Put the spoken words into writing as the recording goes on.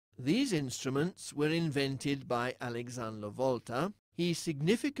These instruments were invented by Alexander Volta. He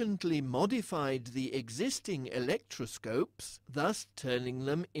significantly modified the existing electroscopes, thus turning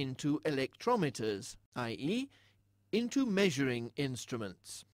them into electrometers, i.e., into measuring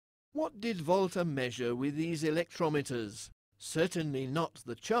instruments. What did Volta measure with these electrometers? Certainly not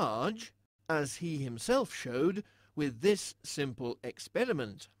the charge, as he himself showed with this simple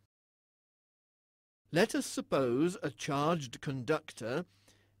experiment. Let us suppose a charged conductor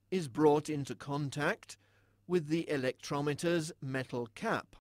is brought into contact with the electrometer's metal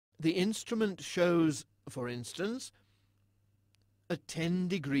cap. The instrument shows, for instance, a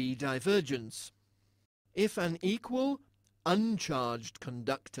 10-degree divergence. If an equal, uncharged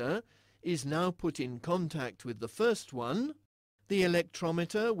conductor is now put in contact with the first one, the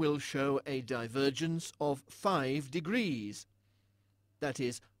electrometer will show a divergence of 5 degrees. That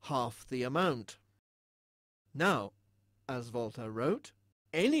is half the amount. Now, as Volta wrote,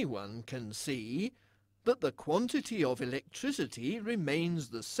 anyone can see that the quantity of electricity remains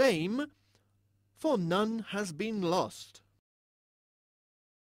the same, for none has been lost.